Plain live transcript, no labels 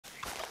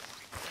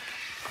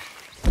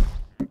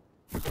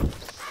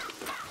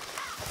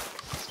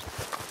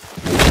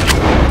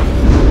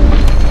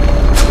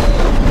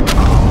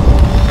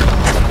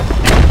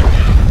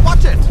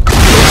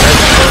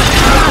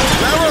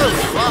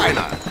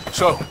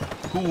So,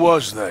 who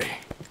was they?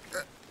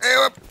 They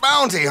were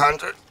bounty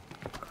hunters.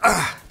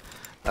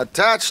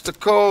 Attached to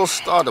Cole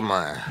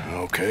Stoudemire.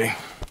 Okay.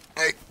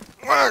 They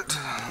weren't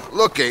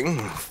looking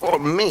for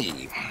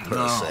me,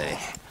 per se.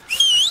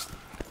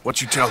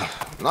 What you tell them?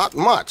 Not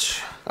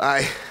much.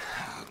 I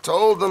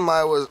told them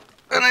I was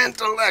an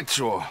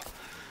intellectual.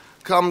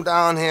 Come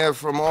down here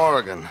from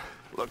Oregon,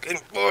 looking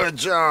for a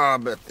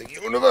job at the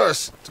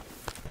university.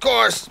 Of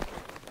course,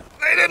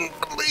 they didn't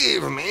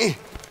believe me.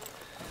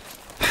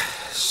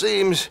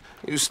 Seems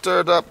you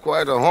stirred up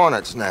quite a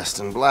hornet's nest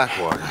in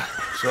Blackwater.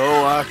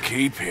 So I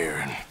keep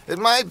hearing. It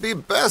might be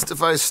best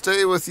if I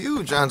stay with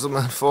you,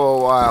 gentlemen, for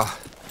a while.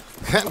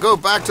 Can't go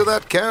back to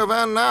that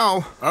caravan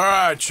now. All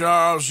right,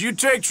 Charles. You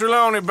take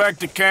Trelawney back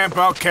to camp.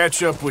 I'll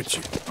catch up with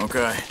you.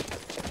 Okay.